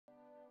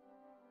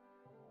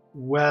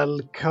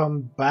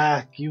Welcome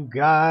back, you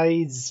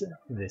guys.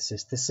 This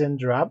is the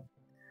Syndra.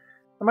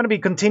 I'm going to be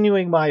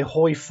continuing my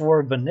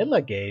HOI4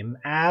 vanilla game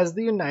as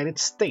the United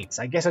States.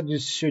 I guess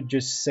should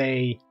just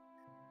say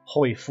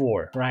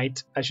HOI4,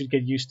 right? I should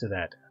get used to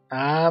that.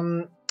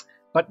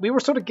 But we were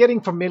sort of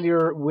getting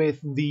familiar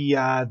with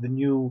the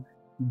new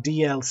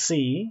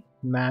DLC,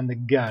 Man the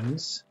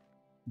Guns.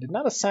 Did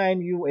not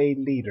assign you a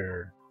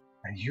leader,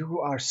 and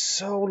you are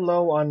so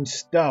low on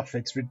stuff.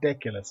 It's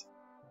ridiculous.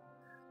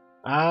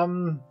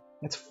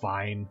 It's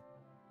fine.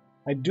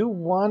 I do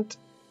want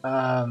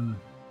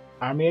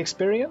army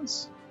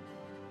experience,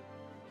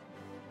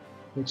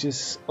 which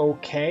is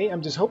okay.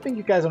 I'm just hoping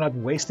you guys are not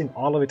wasting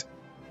all of it.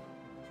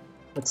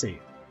 Let's see.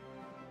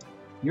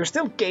 You're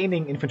still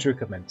gaining infantry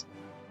equipment,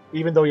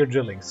 even though you're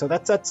drilling, so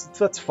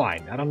that's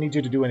fine. I don't need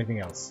you to do anything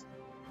else.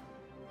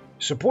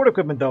 Support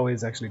equipment, though,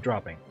 is actually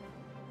dropping.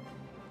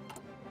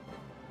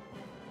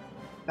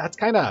 That's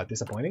kind of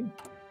disappointing.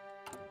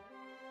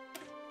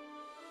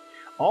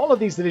 All of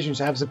these divisions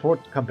have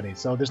support companies,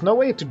 so there's no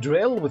way to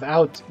drill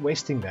without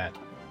wasting that.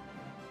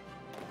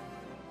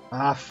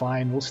 Ah,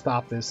 fine, we'll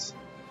stop this.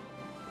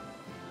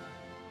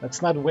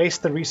 Let's not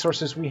waste the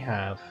resources we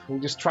have.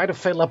 We'll just try to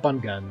fill up on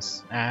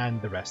guns, and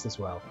the rest as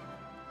well.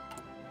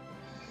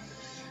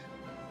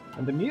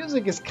 And the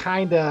music is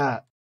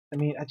kinda... I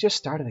mean, I just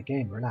started the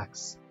game,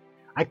 relax.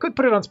 I could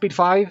put it on speed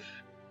 5.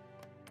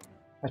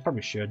 I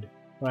probably should,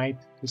 right?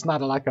 There's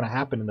not a lot gonna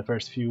happen in the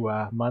first few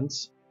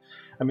months.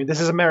 I mean,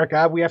 this is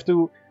America. We have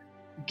to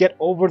get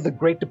over the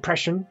Great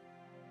Depression.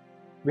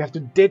 We have to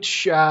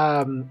ditch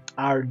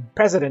our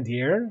president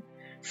here,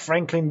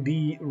 Franklin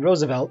D.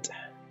 Roosevelt.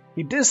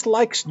 He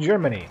dislikes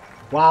Germany.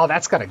 Wow,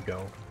 that's gotta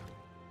go.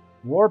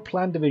 War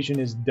Plan Division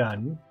is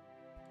done.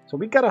 So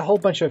we got a whole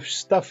bunch of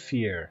stuff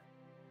here.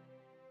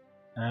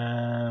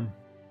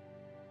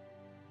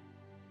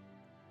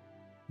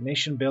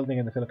 Nation building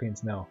in the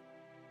Philippines, no.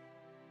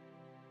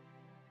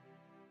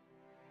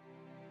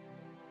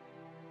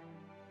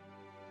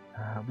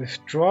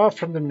 Withdraw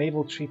from the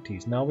naval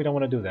treaties. No, we don't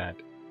want to do that.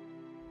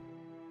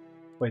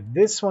 Wait,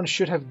 this one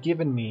should have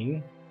given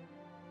me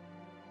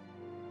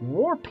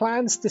war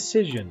plans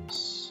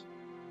decisions.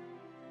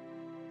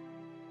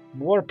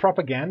 War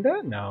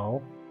propaganda?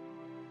 No.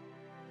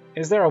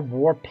 Is there a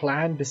war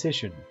plan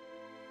decision?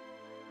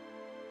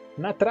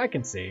 Not that I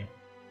can see.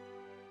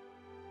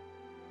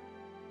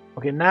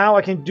 Okay, now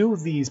I can do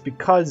these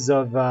because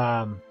of...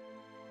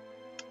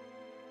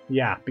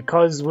 yeah,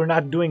 because we're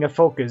not doing a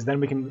focus, then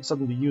we can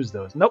suddenly use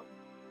those. Nope.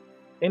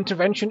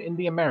 Intervention in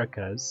the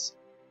Americas.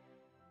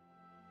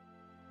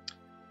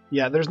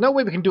 Yeah, there's no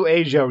way we can do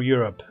Asia or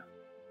Europe.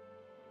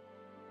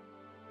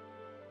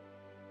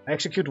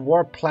 Execute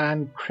War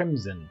Plan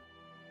Crimson.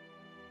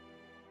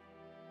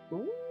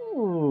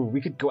 Ooh, we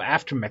could go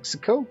after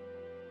Mexico?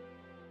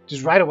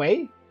 Just right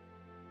away?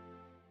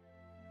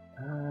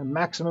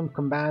 Maximum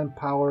command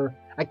power.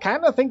 I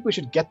kind of think we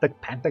should get the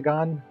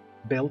Pentagon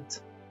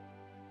built.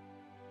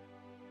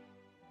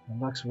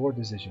 Unlocks war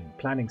decision.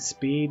 Planning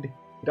speed.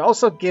 It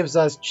also gives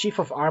us Chief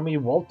of Army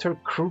Walter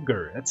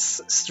Kruger.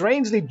 That's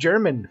strangely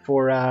German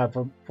for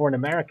an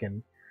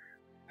American.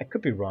 I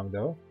could be wrong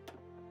though.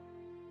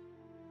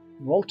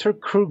 Walter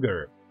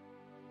Kruger.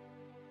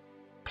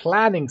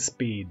 Planning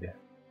speed.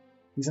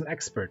 He's an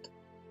expert.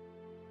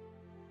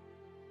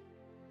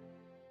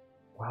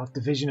 Wow,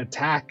 division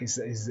attack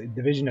is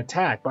division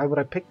attack. Why would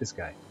I pick this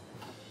guy?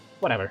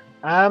 Whatever.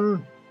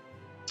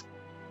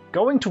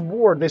 Going to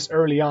war this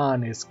early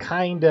on is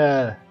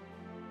kinda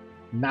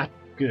not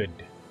good.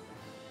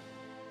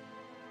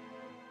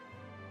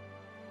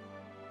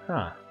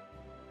 Huh.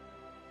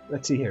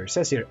 Let's see here. It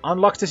says here,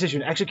 unlocks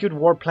decision, execute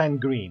war plan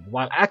green.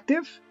 While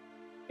active,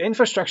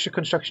 infrastructure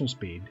construction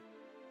speed.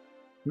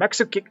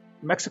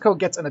 Mexico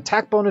gets an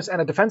attack bonus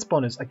and a defense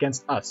bonus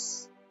against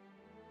us.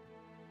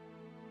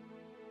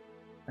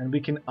 And we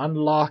can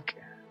unlock...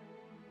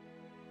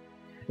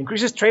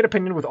 Increases trade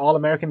opinion with all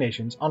American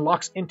nations.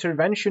 Unlocks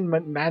intervention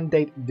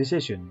mandate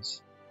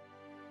decisions.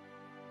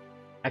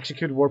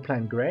 Execute war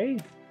plan gray.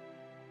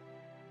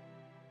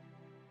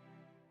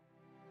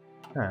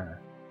 Huh.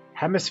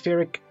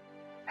 Hemisphere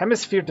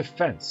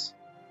defense.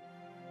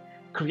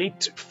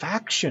 Create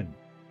faction.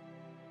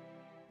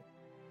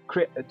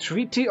 Create a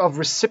treaty of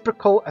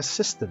reciprocal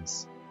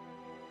assistance.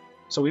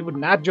 So we would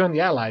not join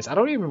the Allies. I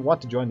don't even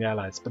want to join the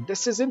Allies, but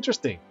this is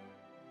interesting.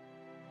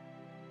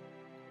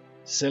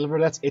 Silver,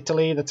 that's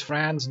Italy, that's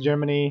France,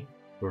 Germany,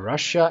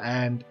 Russia,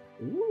 and...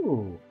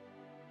 Ooh.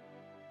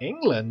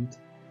 England?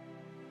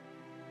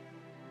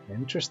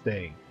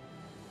 Interesting.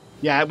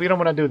 Yeah, we don't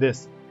want to do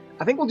this.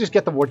 I think we'll just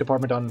get the War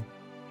Department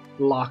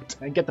unlocked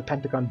and get the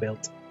Pentagon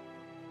built.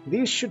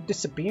 These should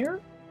disappear?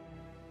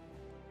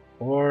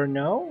 Or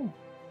no?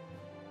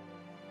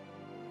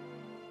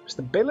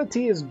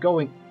 Stability is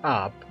going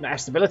up. No,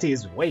 stability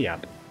is way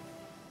up.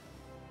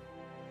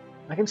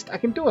 I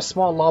can do a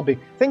small lobby.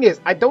 Thing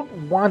is, I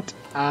don't want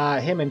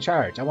him in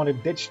charge. I want to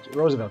ditch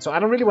Roosevelt, so I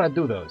don't really want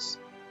to do those.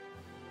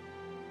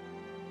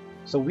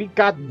 So we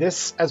got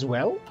this as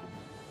well.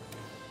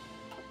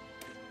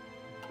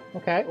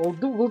 Okay,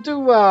 we'll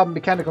do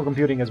mechanical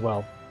computing as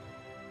well.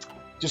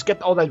 Just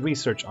get all that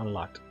research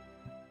unlocked.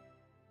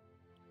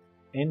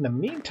 In the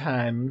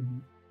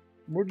meantime,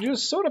 we're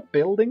just sort of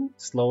building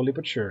slowly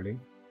but surely.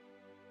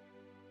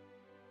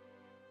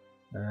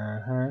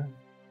 Damn,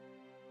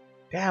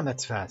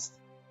 that's fast.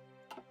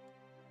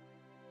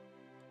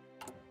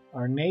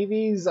 Our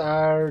navies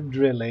are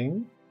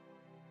drilling.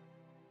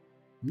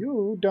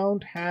 You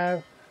don't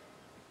have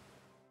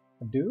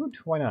a dude?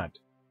 Why not?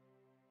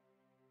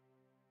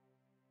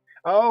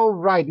 Oh,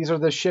 right. These are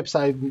the ships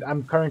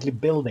I'm currently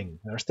building.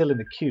 They're still in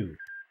the queue.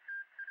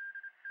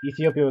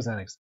 Ethiopia was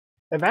annexed.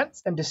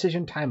 Events and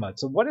decision timeout.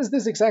 So what is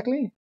this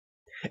exactly?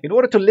 In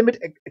order to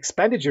limit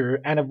expenditure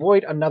and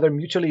avoid another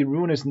mutually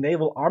ruinous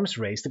naval arms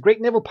race, the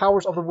great naval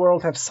powers of the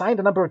world have signed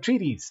a number of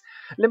treaties,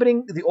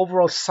 limiting the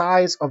overall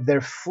size of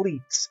their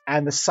fleets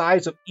and the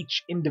size of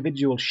each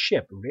individual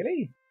ship.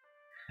 Really?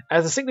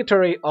 As a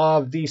signatory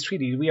of these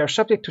treaties, we are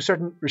subject to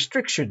certain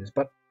restrictions,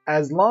 but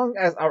as long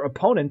as our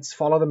opponents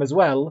follow them as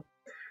well,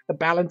 the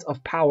balance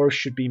of power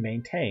should be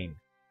maintained.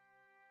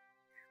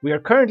 We are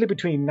currently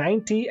between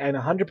 90 and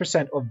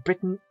 100% of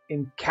Britain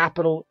in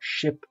capital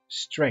ship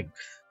strength.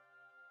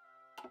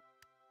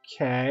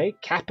 Okay,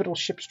 capital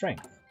ship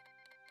strength.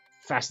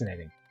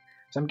 Fascinating.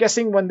 So I'm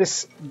guessing when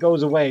this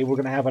goes away, we're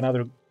going to have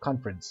another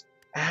conference.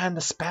 And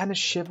the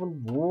Spanish Civil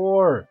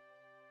War.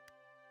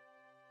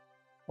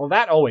 Well,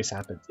 that always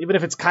happens. Even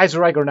if it's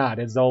Kaiserreich or not,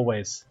 it's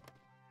always...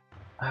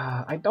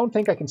 I don't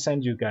think I can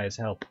send you guys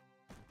help.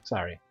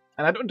 Sorry.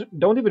 And I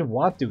don't even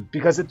want to,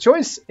 because the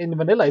choice in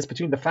Manila is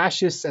between the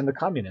fascists and the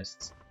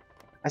communists.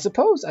 I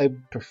suppose I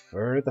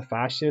prefer the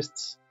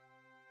fascists,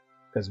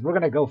 because we're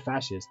going to go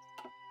fascist.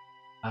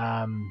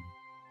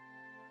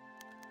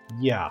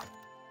 Yeah.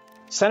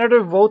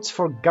 Senator votes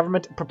for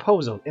government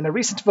proposal. In a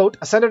recent vote,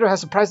 a senator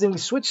has surprisingly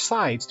switched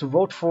sides to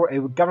vote for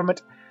a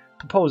government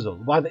proposal.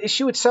 While the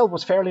issue itself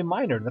was fairly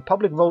minor, the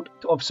public vote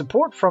of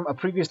support from a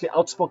previously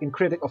outspoken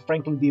critic of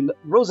Franklin D.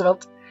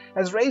 Roosevelt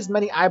has raised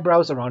many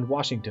eyebrows around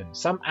Washington.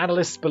 Some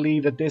analysts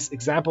believe that this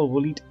example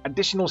will lead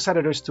additional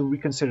senators to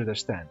reconsider their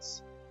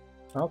stance.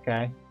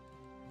 Okay.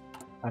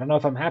 I don't know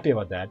if I'm happy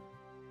about that.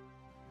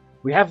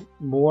 We have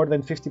more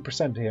than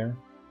 50% here.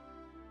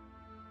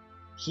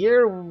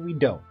 Here we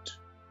don't.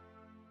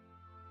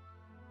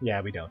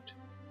 Yeah, we don't.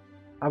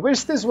 I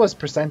wish this was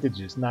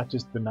percentages, not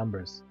just the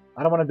numbers.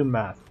 I don't want to do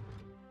math.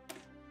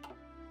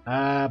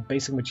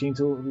 Basic machine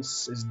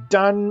tools is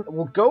done.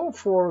 We'll go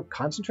for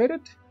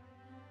concentrated.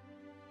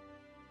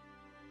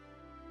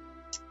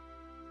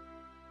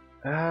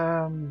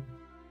 Do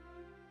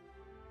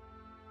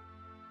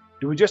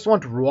we just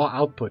want raw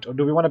output, or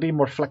do we want to be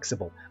more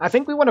flexible? I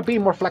think we want to be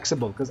more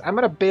flexible, because I'm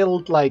going to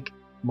build, like,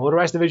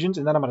 motorized divisions,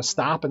 and then I'm going to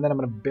stop, and then I'm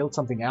going to build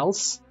something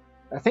else.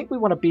 I think we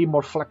want to be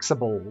more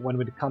flexible when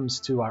it comes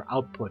to our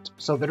output.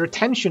 So the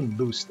retention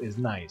boost is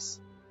nice.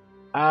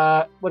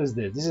 What is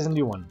this? This is a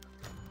new one.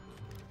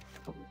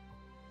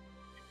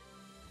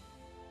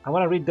 I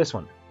want to read this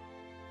one.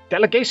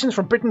 Delegations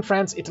from Britain,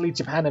 France, Italy,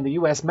 Japan, and the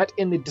US met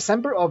in the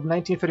December of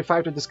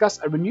 1935 to discuss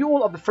a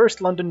renewal of the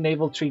First London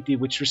Naval Treaty,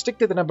 which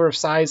restricted the number of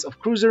size of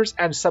cruisers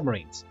and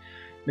submarines.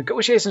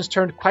 Negotiations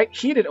turned quite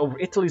heated over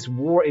Italy's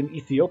war in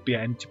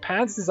Ethiopia and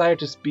Japan's desire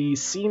to be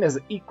seen as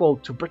equal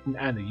to Britain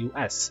and the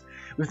US.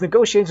 With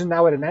negotiations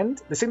now at an end,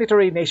 the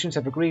signatory nations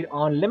have agreed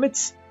on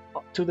limits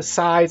to the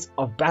size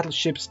of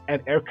battleships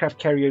and aircraft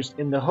carriers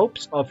in the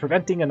hopes of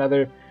preventing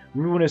another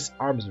ruinous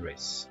arms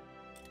race.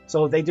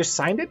 So they just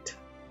signed it?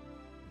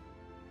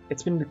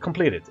 It's been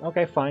completed.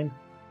 Okay, fine.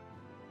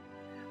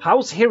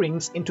 House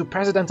hearings into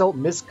presidential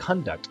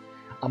misconduct.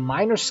 A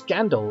minor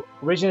scandal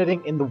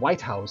originating in the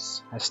White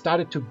House has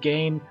started to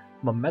gain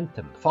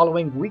momentum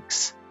following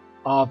weeks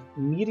of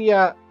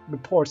media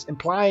reports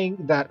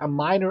implying that a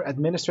minor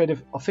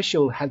administrative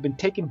official had been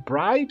taking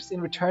bribes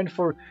in return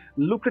for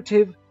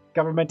lucrative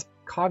government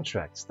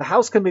contracts. The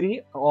House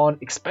Committee on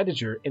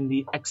Expenditure in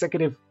the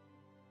Executive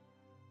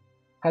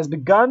has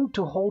begun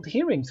to hold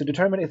hearings to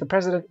determine if the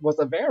president was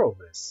aware of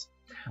this.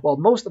 While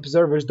most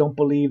observers don't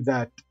believe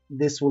that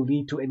this will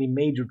lead to any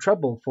major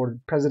trouble for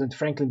President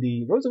Franklin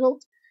D.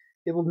 Roosevelt,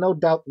 it will no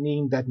doubt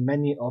mean that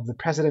many of the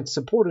president's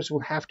supporters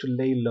will have to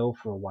lay low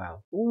for a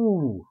while.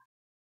 Ooh.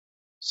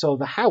 So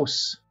the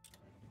House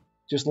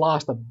just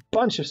lost a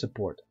bunch of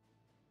support.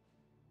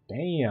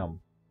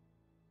 Damn.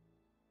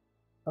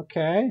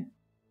 Okay.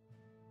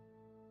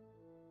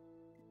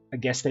 I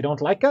guess they don't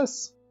like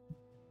us?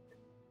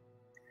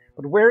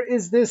 But where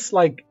is this,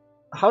 like,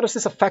 how does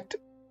this affect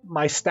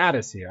my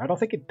status here? I don't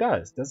think it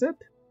does it?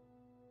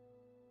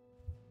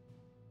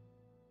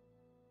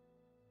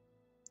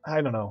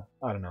 I don't know.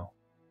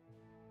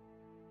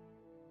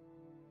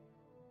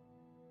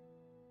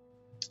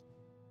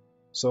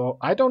 So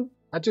I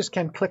just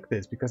can't click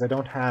this because I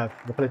don't have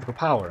the political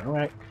power.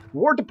 Alright.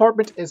 War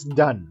Department is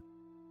done.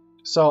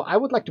 So I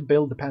would like to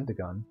build the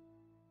Pentagon.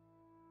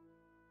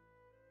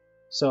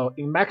 So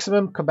in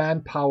maximum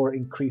command power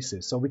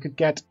increases. So we could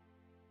get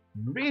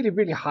really,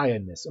 really high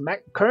in this.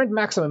 Current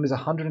maximum is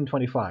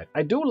 125.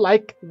 I do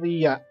like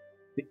the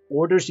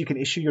orders you can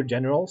issue your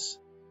generals.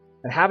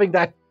 And having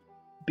that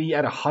be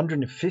at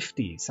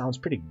 150. Sounds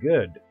pretty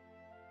good.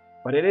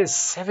 But it is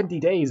 70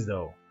 days,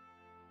 though.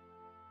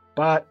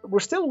 But we're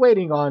still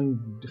waiting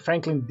on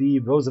Franklin D.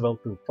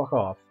 Roosevelt to fuck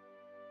off.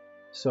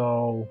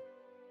 So,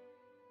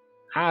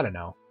 I don't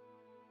know.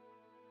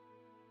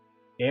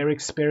 Air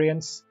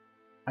experience.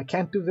 I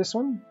can't do this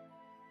one.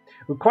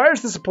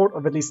 Requires the support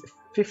of at least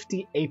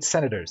 58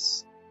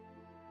 senators.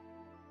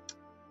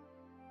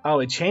 Oh,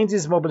 it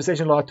changes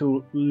mobilization law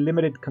to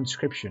limited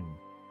conscription.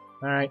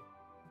 Alright.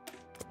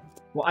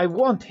 Well, I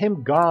want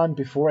him gone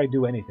before I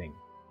do anything.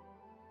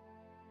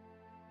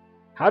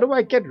 How do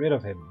I get rid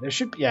of him?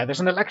 There's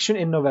an election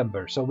in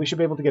November, so we should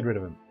be able to get rid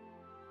of him.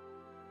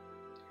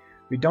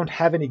 We don't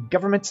have any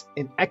governments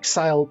in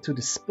exile to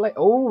display.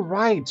 Oh,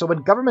 right. So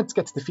when governments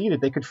gets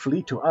defeated, they could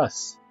flee to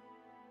us.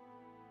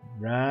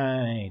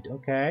 Right.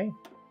 Okay.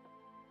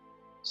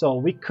 So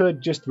we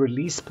could just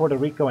release Puerto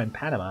Rico and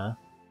Panama.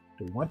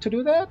 Do we want to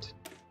do that?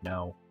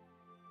 No.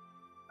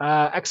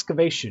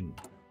 Excavation.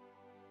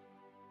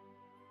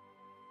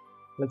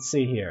 Let's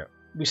see here.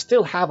 We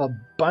still have a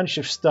bunch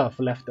of stuff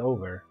left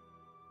over.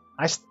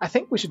 I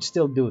think we should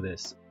still do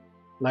this.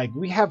 Like,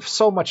 we have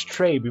so much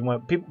trade.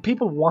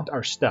 People want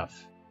our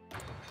stuff.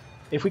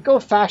 If we go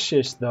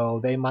fascist, though,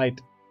 they might,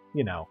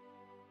 you know,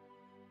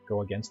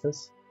 go against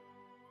us.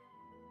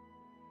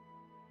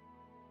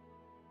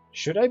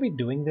 Should I be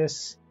doing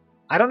this?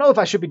 I don't know if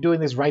I should be doing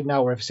this right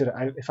now or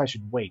if I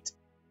should wait.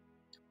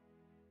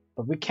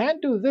 But we can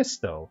do this,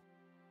 though.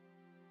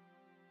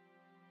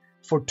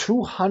 For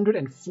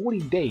 240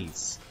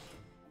 days.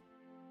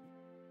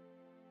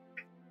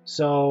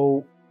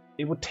 So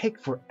it would take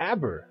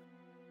forever.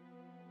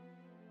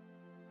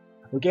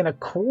 We gain a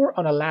core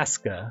on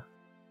Alaska.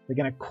 We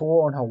gain a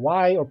core on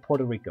Hawaii or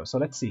Puerto Rico. So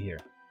let's see here.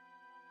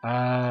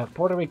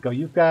 Puerto Rico,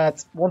 you've got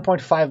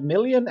 1.5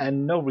 million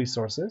and no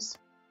resources.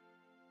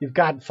 You've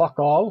got fuck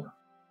all.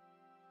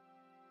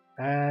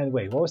 And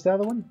wait, what was the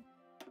other one?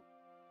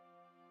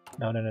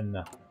 No.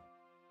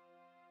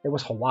 It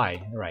was Hawaii,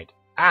 right.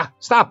 Ah,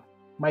 stop!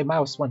 My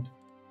mouse went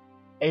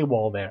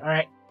AWOL there.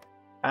 Alright.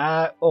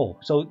 Oh,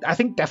 so I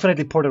think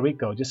definitely Puerto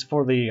Rico, just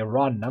for the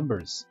raw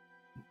numbers.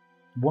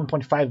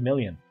 1.5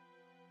 million.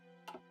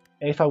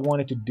 If I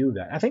wanted to do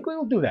that. I think we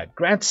will do that.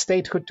 Grant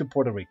statehood to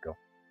Puerto Rico.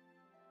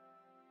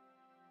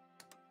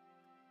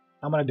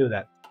 I'm gonna do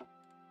that.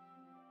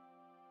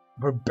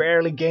 We're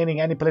barely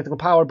gaining any political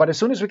power, but as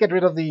soon as we get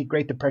rid of the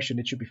Great Depression,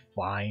 it should be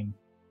fine.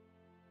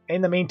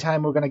 In the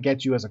meantime, we're gonna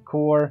get you as a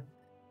core.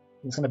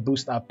 It's gonna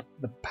boost up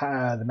the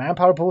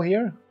manpower pool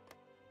here.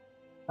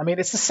 I mean,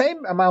 it's the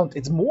same amount.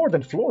 It's more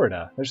than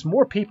Florida. There's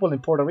more people in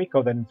Puerto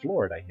Rico than in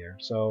Florida here,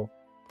 so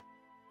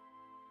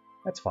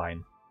that's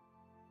fine.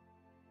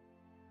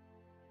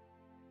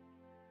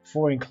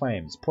 Foreign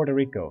claims. Puerto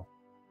Rico.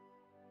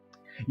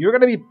 You're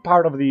going to be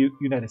part of the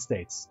United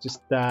States.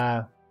 Just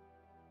FYI.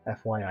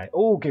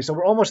 Oh, okay, so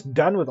we're almost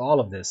done with all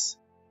of this.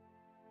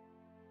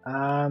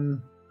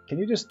 Can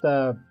you just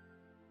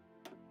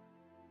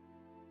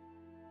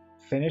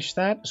finish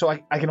that? So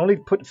I can only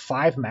put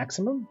 5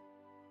 maximum?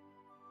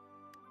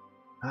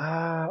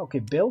 Okay,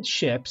 build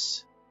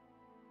ships.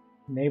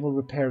 Naval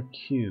repair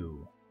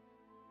queue.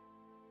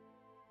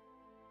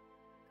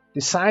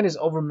 Design is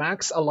over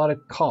max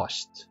allotted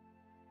cost.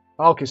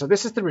 Okay, so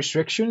this is the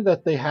restriction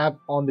that they have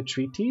on the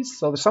treaties.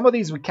 So some of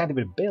these we can't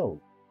even build.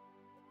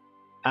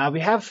 We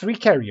have 3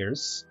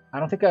 carriers.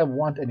 I don't think I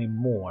want any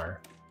more.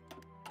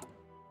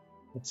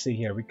 Let's see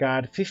here. We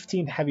got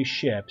 15 heavy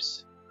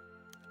ships.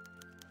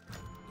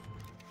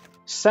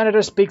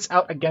 Senator speaks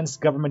out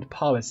against government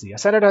policy. A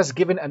senator has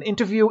given an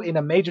interview in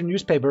a major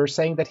newspaper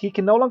saying that he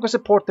can no longer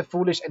support the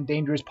foolish and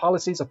dangerous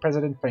policies of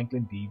President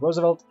Franklin D.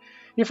 Roosevelt.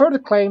 He further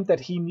claimed that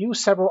he knew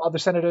several other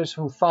senators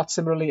who thought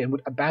similarly and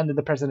would abandon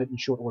the president in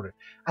short order.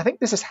 I think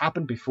this has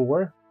happened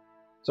before,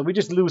 so we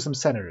just lose some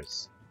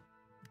senators.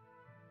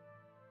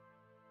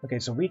 Okay,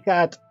 so we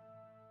got...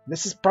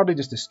 This is probably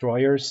just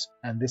destroyers,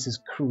 and this is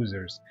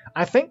cruisers.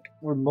 I think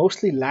we're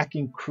mostly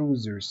lacking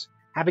cruisers.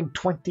 Having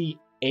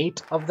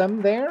 28 of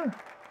them there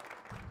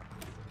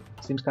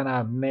seems kind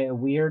of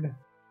weird.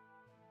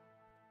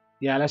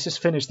 Yeah, let's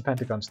just finish the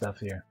Pentagon stuff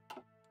here.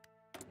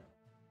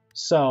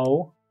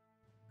 So,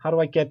 how do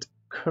I get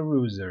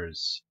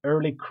cruisers?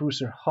 Early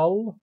cruiser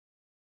hull,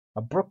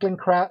 a Brooklyn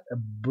class,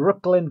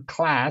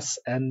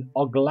 and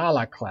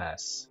Oglala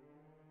class.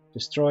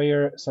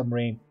 Destroyer,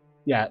 submarine.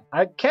 Yeah,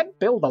 I can't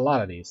build a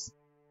lot of these.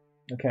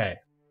 Okay.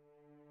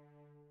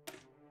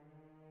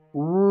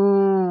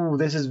 Ooh,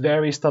 this is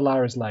very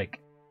Stellaris-like.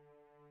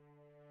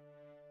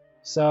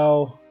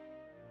 So...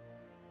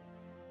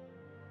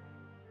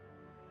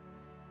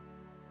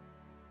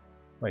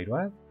 Wait,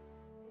 what?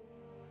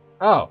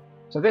 Oh,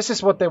 so this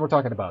is what they were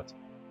talking about.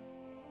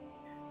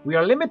 We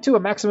are limited to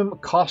a maximum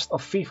cost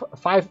of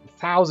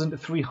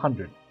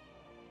 5,300.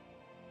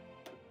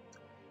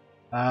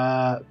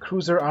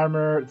 Cruiser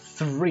armor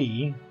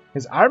 3.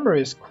 His armor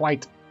is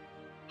quite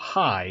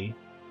high.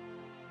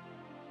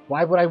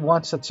 Why would I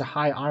want such a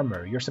high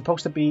armor? You're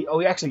supposed to be... Oh,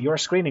 actually, you're a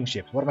screening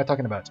ship. What am I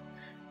talking about?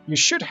 You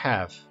should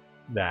have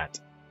that.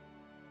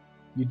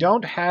 You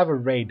don't have a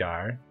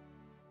radar.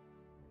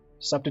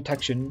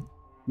 Sub-detection.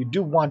 You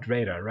do want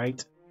radar,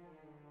 right?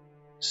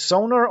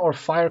 Sonar or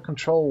fire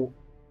control?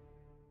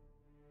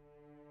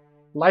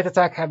 Light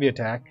attack, heavy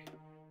attack.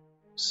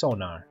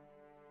 Sonar.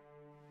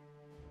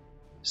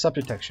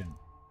 Sub-detection.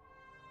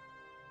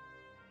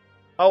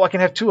 Oh, I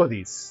can have 2 of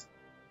these.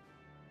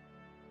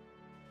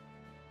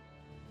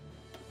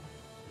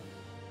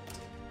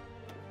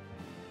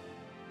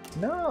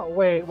 No,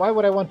 wait, why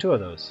would I want 2 of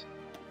those?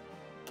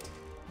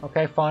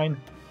 Okay, fine.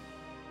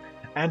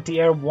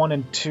 Anti-air 1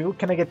 and 2.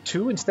 Can I get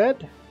 2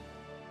 instead?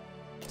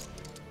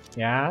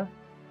 Yeah.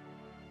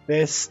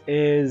 This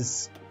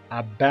is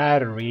a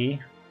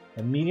battery.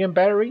 A medium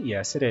battery?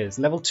 Yes, it is.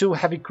 Level 2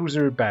 heavy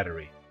cruiser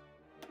battery.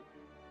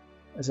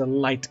 It's a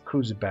light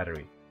cruiser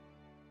battery.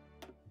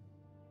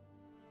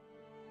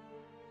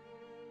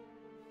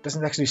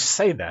 Doesn't actually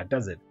say that,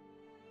 does it?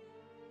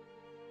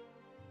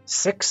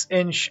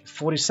 6-inch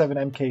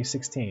 47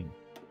 MK16.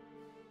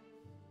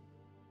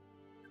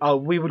 Oh,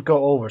 we would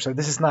go over, so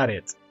this is not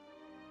it.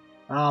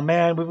 Oh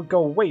man, we would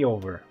go way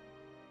over.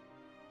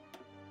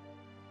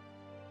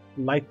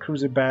 Light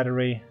cruiser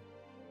battery.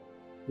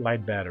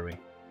 Light battery.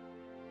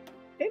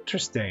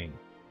 Interesting.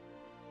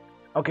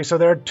 Okay, so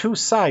there are 2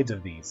 sides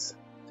of these.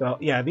 So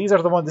yeah, these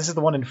are the one. This is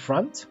the one in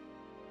front.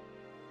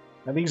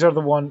 And these are the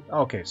one.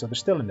 Okay, so they're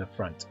still in the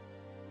front.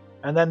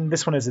 And then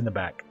this one is in the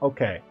back.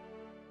 Okay.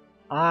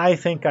 I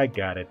think I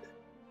got it.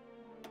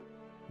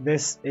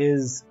 This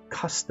is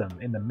custom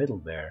in the middle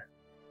there.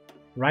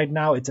 Right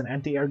now it's an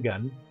anti-air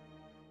gun.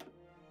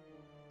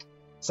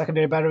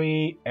 Secondary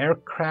battery,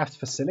 aircraft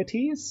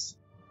facilities.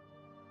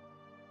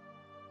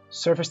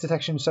 Surface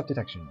detection,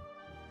 sub-detection.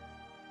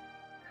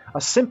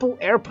 A simple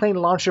airplane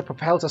launcher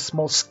propels a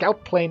small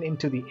scout plane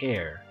into the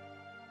air.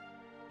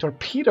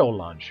 Torpedo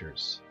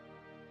launchers.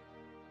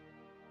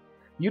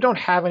 You don't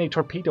have any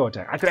torpedo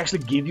attack. I could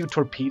actually give you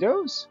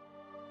torpedoes?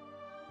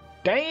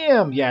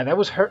 Damn! Yeah, that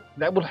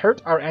will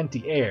hurt our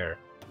anti-air.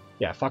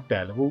 Yeah, fuck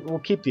that. We'll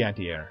keep the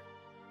anti-air.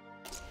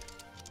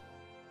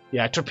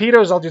 Yeah,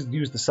 torpedoes, I'll just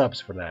use the subs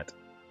for that.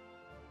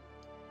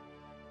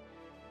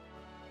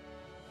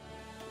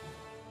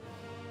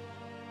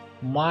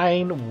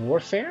 Mine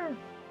warfare?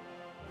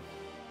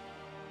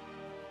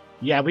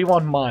 Yeah, we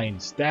want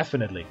mines,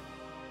 definitely.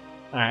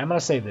 Alright, I'm gonna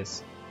save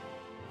this.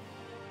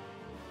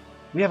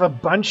 We have a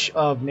bunch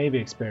of Navy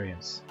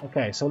experience.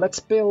 Okay, so let's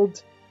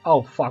build...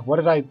 Oh, fuck, what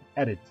did I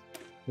edit?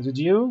 Was it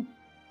you?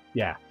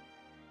 Yeah.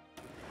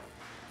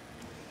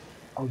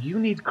 Oh, you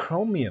need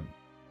chromium.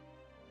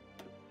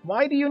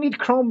 Why do you need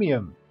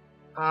chromium?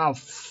 Oh,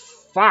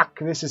 fuck,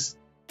 this is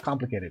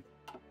complicated.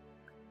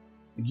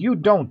 You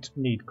don't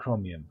need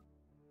chromium.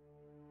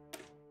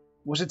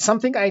 Was it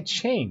something I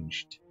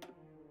changed?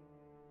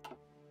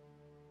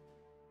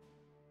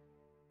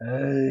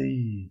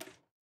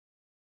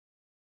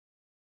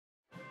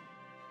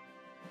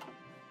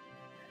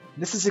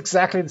 This is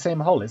exactly the same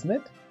hull, isn't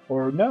it?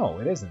 Or no,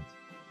 it isn't.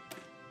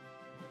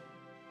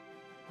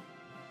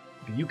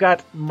 You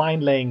got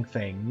mine-laying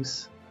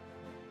things.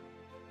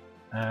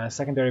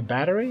 Secondary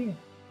battery?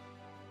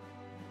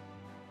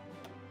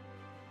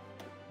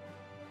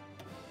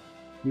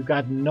 You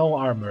got no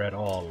armor at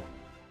all.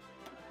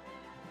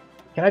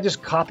 Can I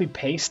just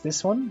copy-paste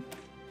this one?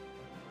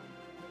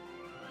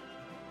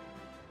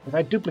 If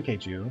I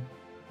duplicate you...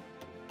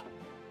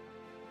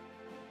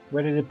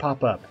 Where did it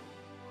pop up?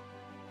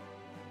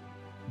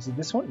 Is it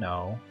this one?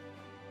 No.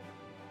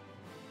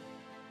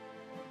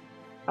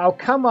 Oh,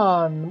 come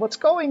on! What's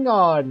going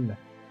on?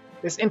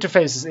 This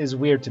interface is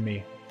weird to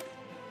me.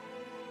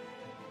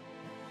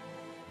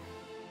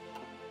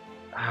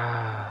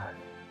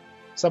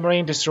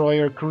 Submarine,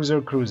 destroyer,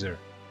 cruiser, cruiser.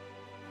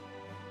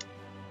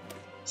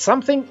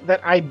 Something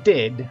that I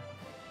did...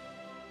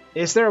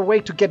 Is there a way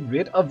to get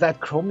rid of that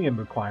chromium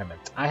requirement?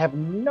 I have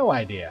no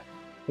idea.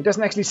 It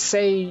doesn't actually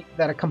say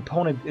that a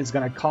component is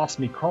going to cost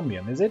me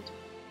chromium, is it?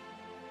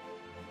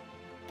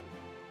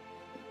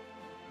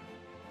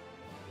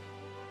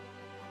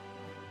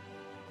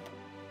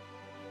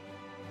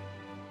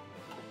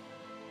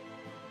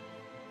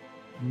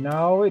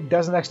 No, it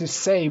doesn't actually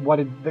say what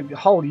the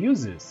hull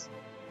uses.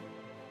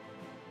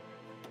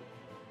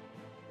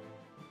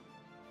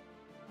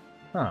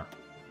 Huh.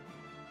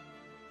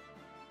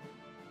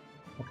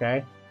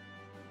 Okay.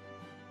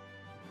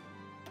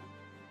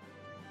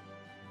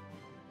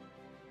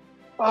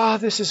 Ah,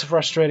 this is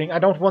frustrating. I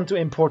don't want to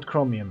import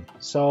chromium.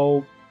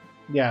 So,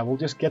 yeah, we'll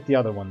just get the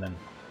other one then.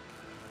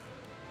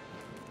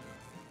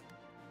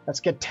 Let's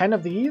get 10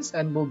 of these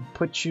and we'll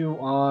put you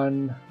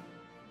on...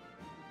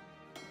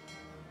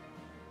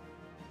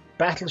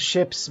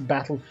 Battleships,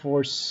 Battle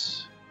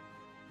Force...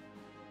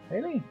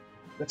 Really?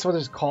 That's what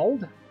it's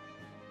called?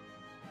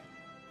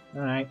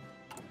 Alright.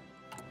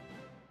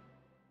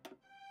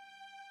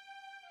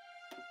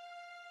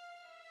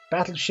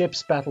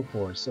 Battleships, Battle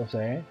Force,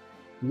 okay.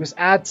 You just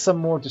add some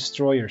more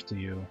destroyers to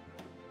you.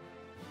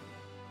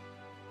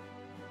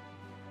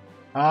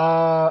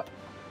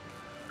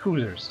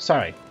 Cruisers.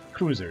 Sorry,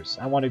 cruisers.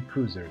 I wanted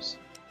cruisers.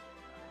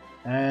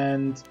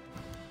 And...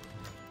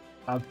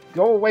 I'll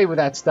go away with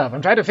that stuff.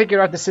 I'm trying to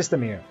figure out the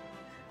system here.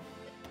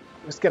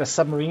 let's get a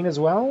submarine as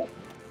well.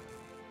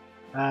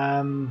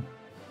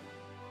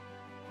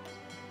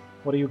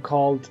 What are you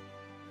called?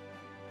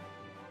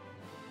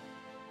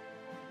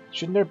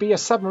 Shouldn't there be a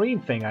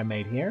submarine thing I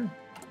made here?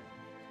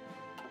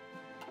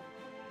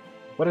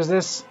 What is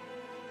this?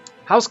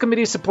 House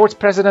Committee supports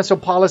presidential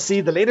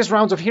policy. The latest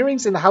rounds of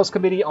hearings in the House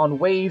Committee on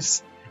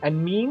Ways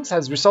and Means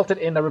has resulted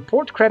in a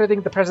report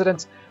crediting the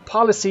president's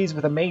policies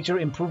with a major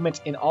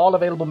improvement in all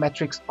available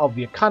metrics of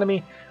the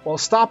economy. While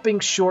stopping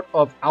short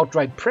of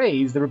outright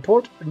praise, the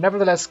report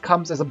nevertheless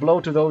comes as a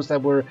blow to those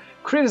that were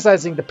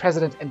criticizing the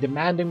president and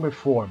demanding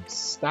reforms.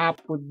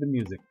 Stop with the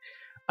music.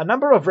 A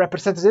number of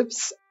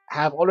representatives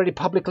have already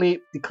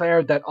publicly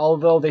declared that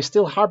although they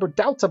still harbor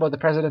doubts about the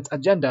president's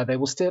agenda, they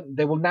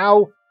will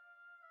now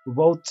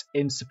vote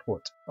in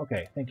support.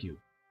 Okay, thank you.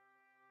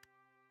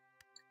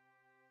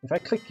 If I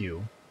click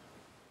you...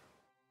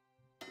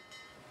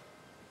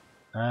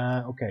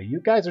 okay, you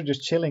guys are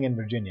just chilling in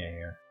Virginia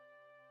here.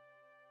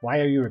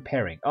 Why are you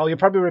repairing? Oh, you're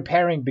probably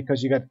repairing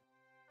because you got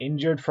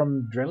injured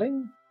from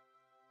drilling?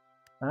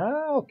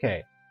 Ah,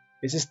 okay.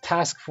 This is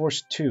Task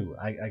Force 2.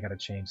 I gotta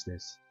change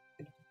this.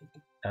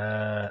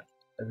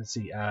 Let's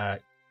see.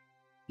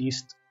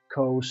 East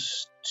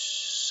Coast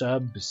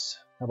subs.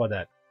 How about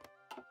that?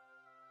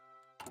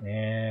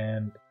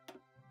 And...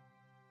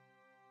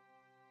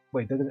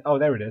 wait, oh,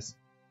 there it is.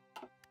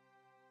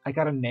 I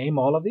gotta name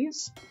all of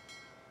these?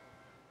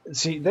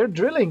 See, their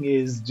drilling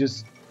is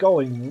just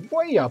going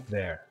way up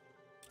there.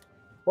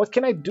 What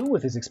can I do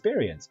with this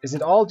experience? Is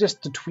it all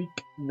just to tweak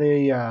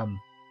the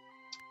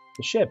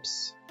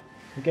ships?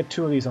 We get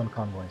 2 of these on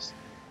convoys.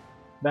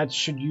 That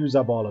should use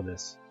up all of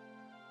this.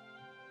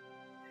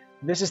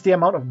 This is the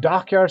amount of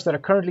dockyards that are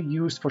currently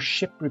used for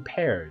ship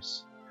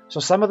repairs. So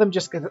some of them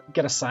just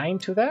get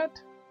assigned to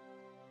that?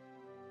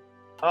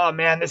 Oh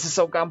man, this is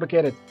so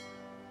complicated.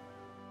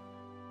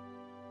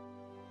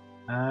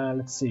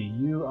 Let's see,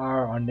 you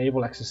are on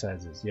naval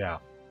exercises, yeah.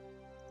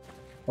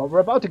 Well, we're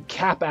about to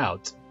cap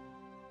out.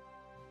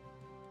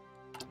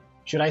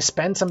 Should I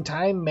spend some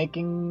time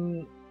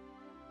making...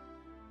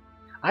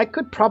 I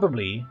could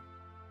probably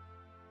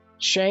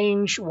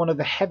change one of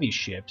the heavy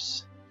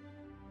ships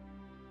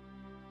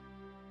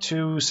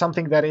to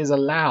something that is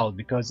allowed,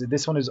 because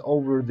this one is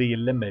over the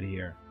limit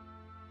here.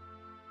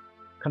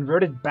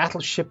 Converted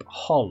battleship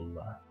hull.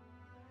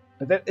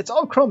 It's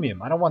all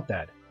chromium, I don't want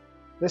that.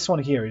 This one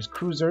here is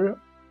cruiser.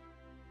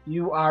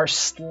 You are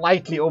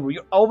slightly over.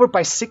 You're over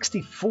by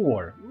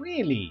 64.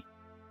 Really?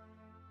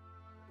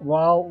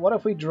 Well, what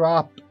if we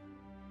drop...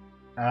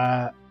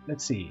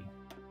 let's see.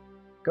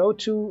 Go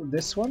to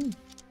this one.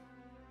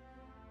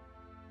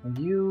 And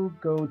you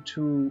go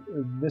to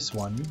this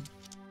one.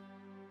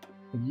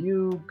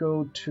 You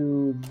go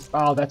to...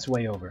 oh, that's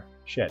way over.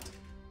 Shit.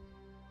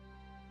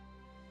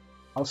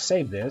 I'll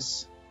save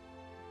this.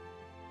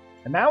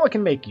 And now I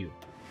can make you.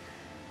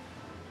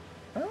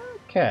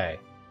 Okay.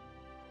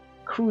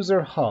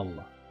 Cruiser hull.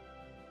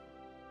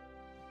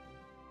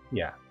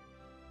 Yeah.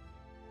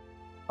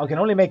 I can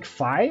only make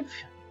 5?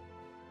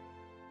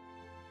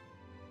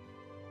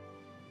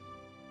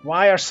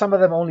 Why are some of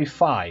them only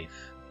 5?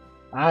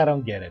 I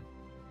don't get it.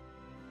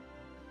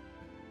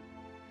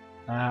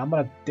 I'm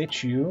gonna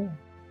ditch you.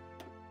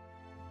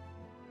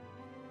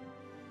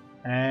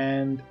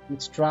 And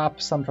let's drop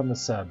some from the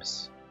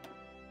subs.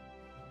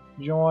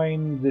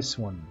 Join this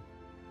one.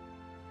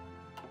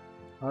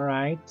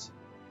 Alright.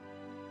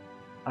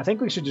 I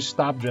think we should just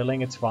stop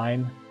drilling, it's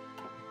fine.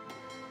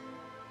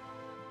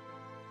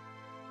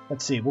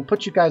 Let's see, we'll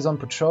put you guys on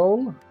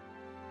patrol.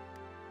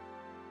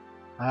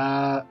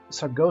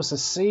 Sargasso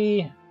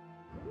Sea,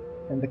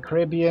 and the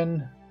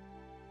Caribbean,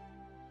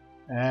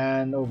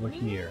 and over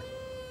here.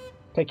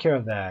 Take care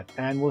of that,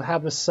 and we'll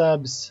have the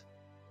subs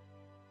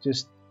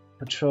just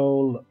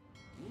patrol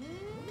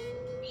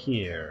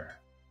here.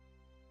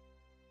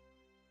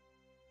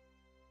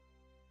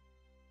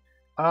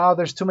 Oh,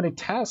 there's too many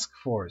task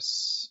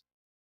force.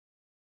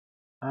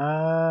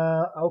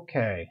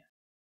 Okay.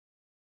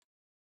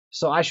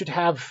 So I should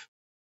have,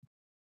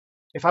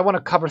 if I want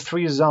to cover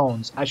 3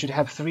 zones, I should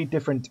have 3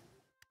 different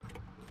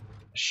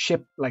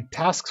ship, like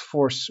task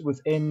force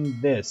within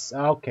this.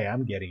 Okay,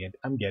 I'm getting it.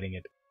 I'm getting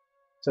it.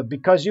 So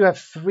because you have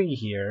 3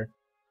 here.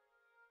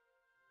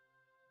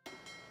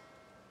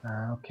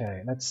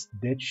 Okay, let's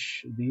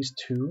ditch these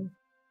 2.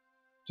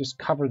 Just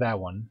cover that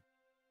one.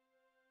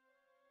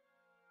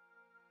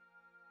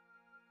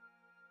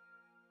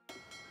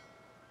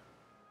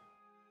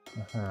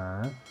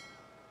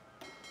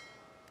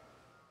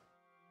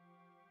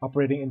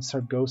 Operating in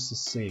Sargasso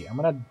Sea. I'm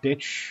gonna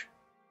ditch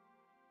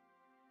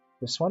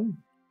this one.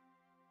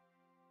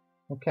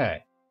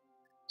 Okay.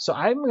 So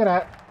I'm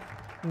gonna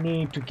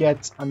need to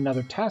get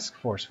another task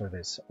force for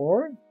this.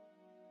 Or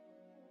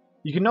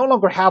you can no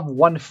longer have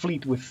one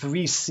fleet with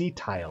 3 sea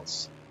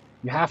tiles.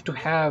 You have to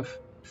have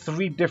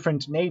 3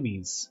 different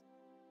navies.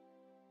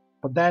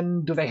 But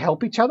then, do they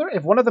help each other?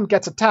 If one of them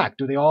gets attacked,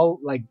 do they all,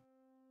 like,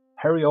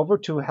 hurry over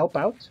to help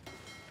out?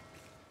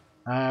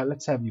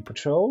 Let's have you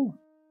patrol.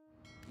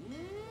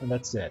 And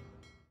that's it.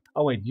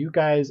 Oh wait, you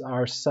guys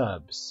are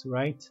subs,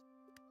 right?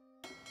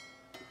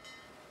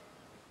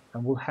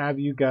 And we'll have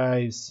you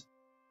guys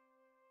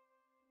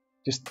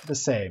just the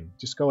same.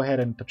 Just go ahead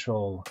and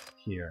patrol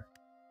here.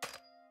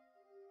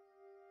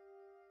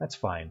 That's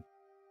fine.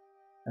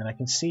 And I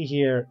can see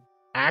here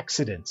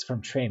accidents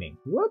from training.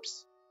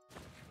 Whoops.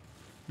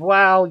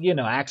 Well, you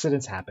know,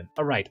 accidents happen.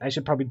 Alright, I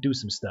should probably do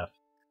some stuff.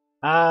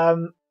 I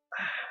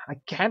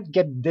can't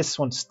get this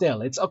one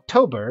still. It's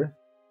October.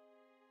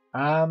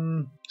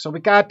 So we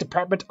got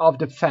Department of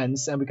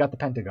Defense and we got the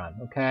Pentagon,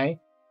 okay?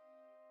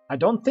 I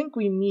don't think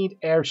we need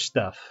air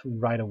stuff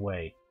right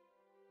away.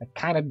 I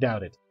kind of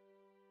doubt it.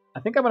 I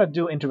think I'm going to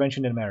do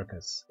Intervention in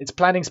Americas. It's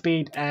planning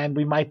speed and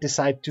we might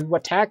decide to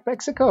attack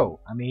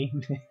Mexico. I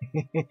mean,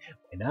 why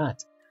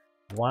not?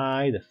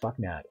 Why the fuck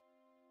not?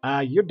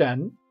 You're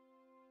done.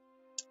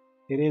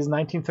 It is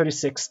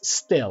 1936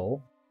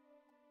 still.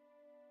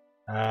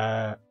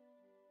 I'm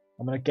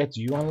going to get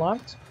you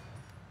unlocked.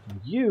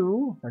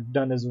 You are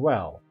done as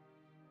well.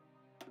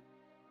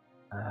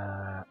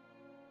 I'm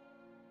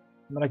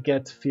going to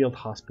get Field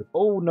Hospital.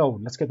 Oh no,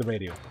 let's get the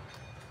radio.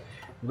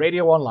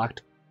 Radio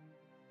unlocked.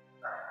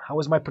 How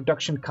is my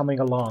production coming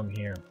along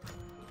here?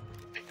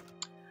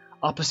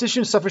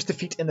 Opposition suffers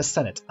defeat in the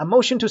Senate. A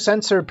motion to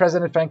censor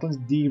President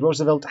Franklin D.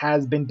 Roosevelt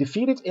has been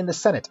defeated in the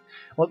Senate.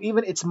 While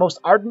even its most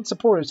ardent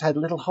supporters had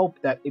little hope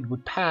that it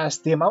would pass,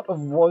 the amount of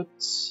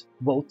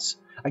votes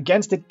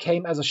against it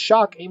came as a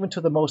shock even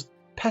to the most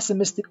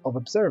pessimistic of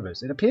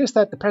observers. It appears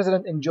that the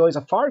president enjoys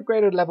a far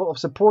greater level of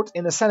support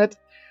in the Senate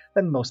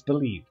than most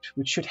believed,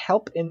 which should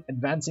help in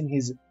advancing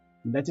his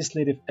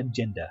legislative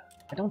agenda.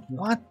 I don't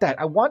want that.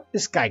 I want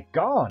this guy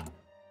gone.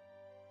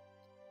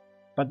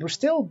 But we're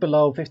still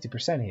below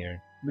 50%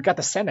 here. We got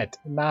the Senate,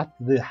 not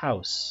the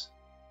House.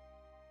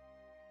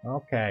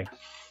 Okay,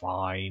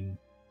 fine.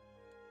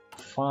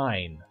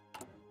 Fine.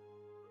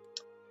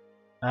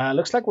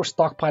 Looks like we're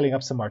stockpiling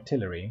up some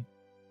artillery.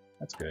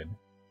 That's good.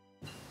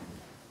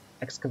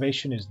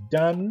 Excavation is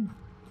done.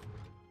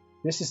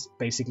 This is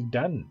basically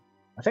done.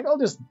 I think I'll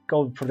just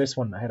go for this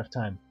one ahead of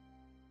time.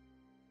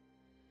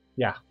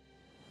 Yeah.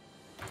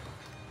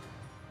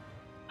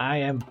 I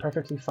am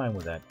perfectly fine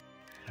with that.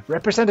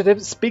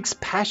 Representative speaks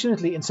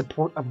passionately in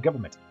support of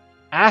government.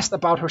 Asked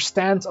about her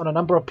stance on a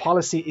number of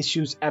policy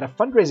issues at a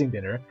fundraising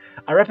dinner,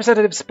 a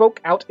representative spoke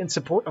out in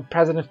support of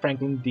President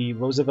Franklin D.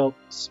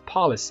 Roosevelt's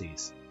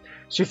policies.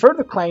 She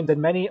further claimed that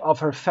many of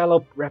her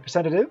fellow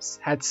representatives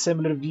had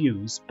similar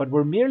views, but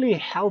were merely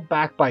held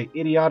back by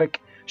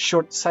idiotic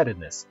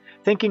short-sightedness,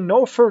 thinking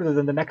no further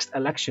than the next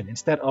election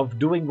instead of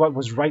doing what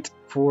was right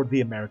for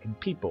the American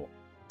people.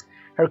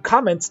 Her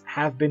comments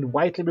have been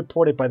widely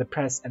reported by the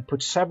press and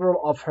put several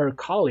of her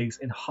colleagues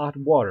in hot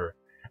water,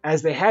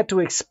 as they had to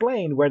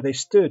explain where they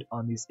stood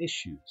on these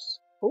issues.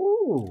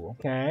 Ooh,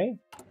 okay.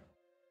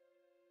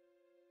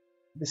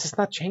 This is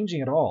not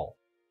changing at all.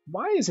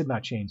 Why is it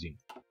not changing?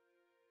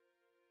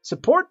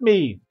 Support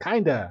me,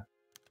 kinda.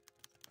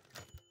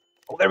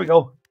 Oh, there we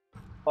go.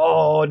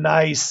 Oh,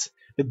 nice.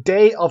 The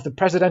day of the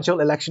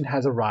presidential election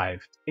has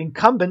arrived.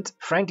 Incumbent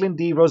Franklin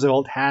D.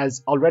 Roosevelt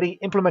has already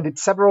implemented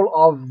several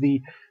of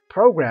the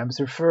programs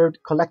referred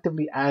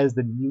collectively as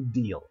the New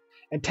Deal,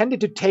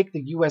 intended to take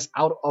the U.S.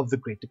 out of the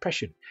Great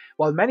Depression.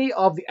 While many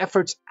of the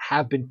efforts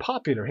have been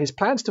popular, his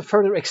plans to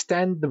further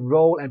extend the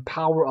role and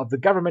power of the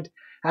government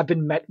have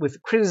been met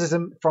with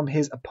criticism from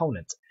his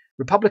opponents.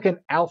 Republican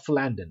Alf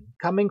Landon.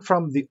 Coming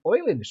from the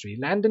oil industry,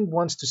 Landon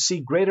wants to see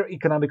greater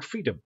economic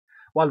freedom,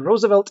 while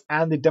Roosevelt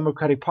and the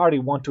Democratic Party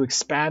want to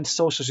expand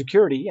Social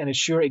Security and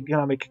ensure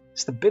economic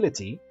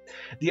stability.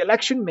 The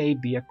election may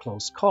be a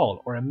close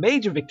call or a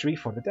major victory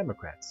for the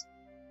Democrats.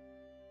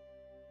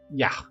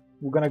 Yeah,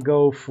 we're going to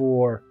go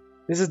for...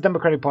 This is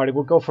Democratic Party.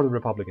 We'll go for the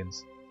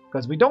Republicans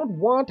because we don't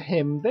want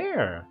him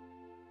there.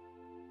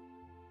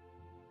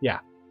 Yeah.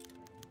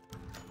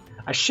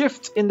 A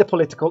shift in the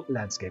political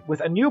landscape.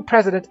 With a new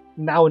president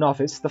now in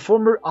office, the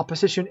former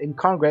opposition in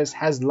Congress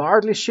has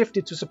largely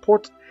shifted to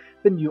support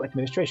the new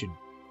administration.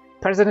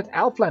 President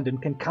Alf Landon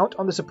can count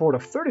on the support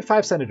of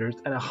 35 senators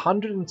and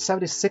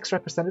 176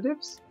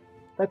 representatives?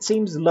 That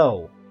seems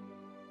low.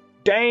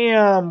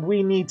 Damn,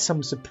 we need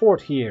some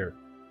support here.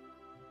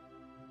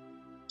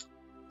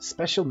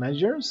 Special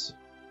measures?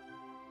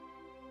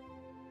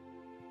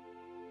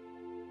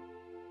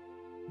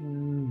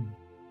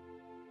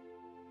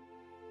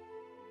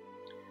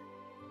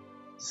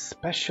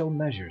 Special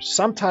measures.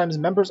 Sometimes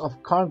members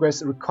of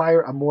Congress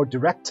require a more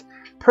direct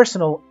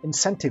personal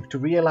incentive to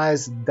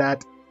realize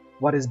that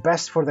what is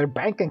best for their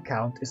bank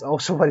account is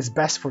also what is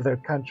best for their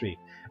country.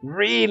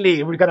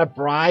 Really? We're gonna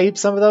bribe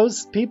some of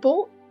those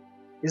people?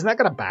 Isn't that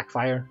gonna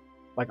backfire?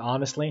 Like,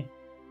 honestly?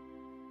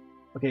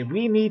 Okay,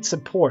 we need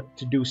support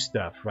to do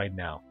stuff right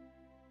now.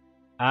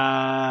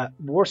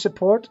 War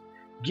support?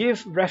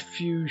 Give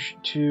refuge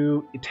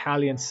to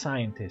Italian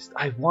scientists.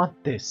 I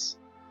want this.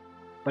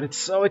 But it's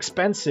so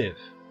expensive.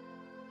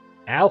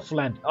 Alf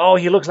Landon. Oh,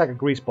 he looks like a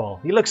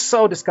greaseball. He looks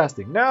so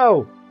disgusting.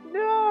 No!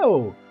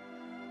 No!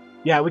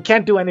 Yeah, we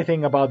can't do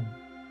anything about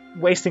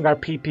wasting our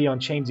PP on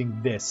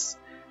changing this.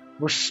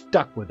 We're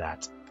stuck with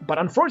that. But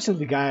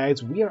unfortunately,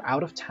 guys, we are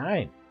out of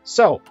time.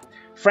 So,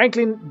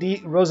 Franklin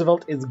D.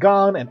 Roosevelt is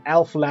gone and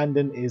Alf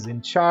Landon is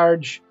in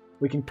charge.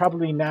 We can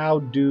probably now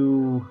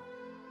do...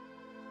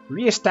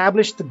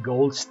 Reestablish the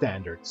gold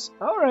standards.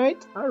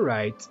 Alright,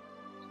 alright.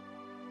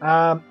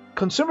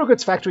 Consumer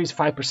goods factories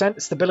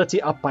 5%,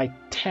 stability up by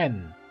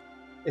 10.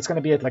 It's going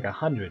to be at like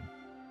 100.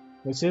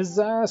 Which is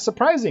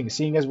surprising,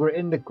 seeing as we're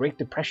in the Great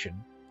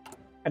Depression.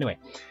 Anyway,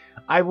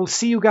 I will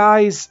see you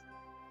guys...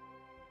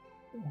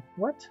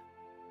 What?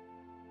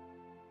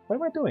 What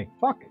am I doing?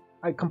 Fuck,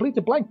 I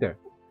completely blanked there.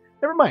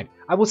 Never mind.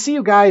 I will see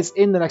you guys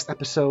in the next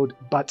episode,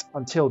 but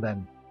until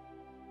then,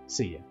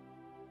 see ya.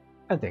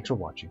 And thanks for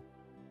watching.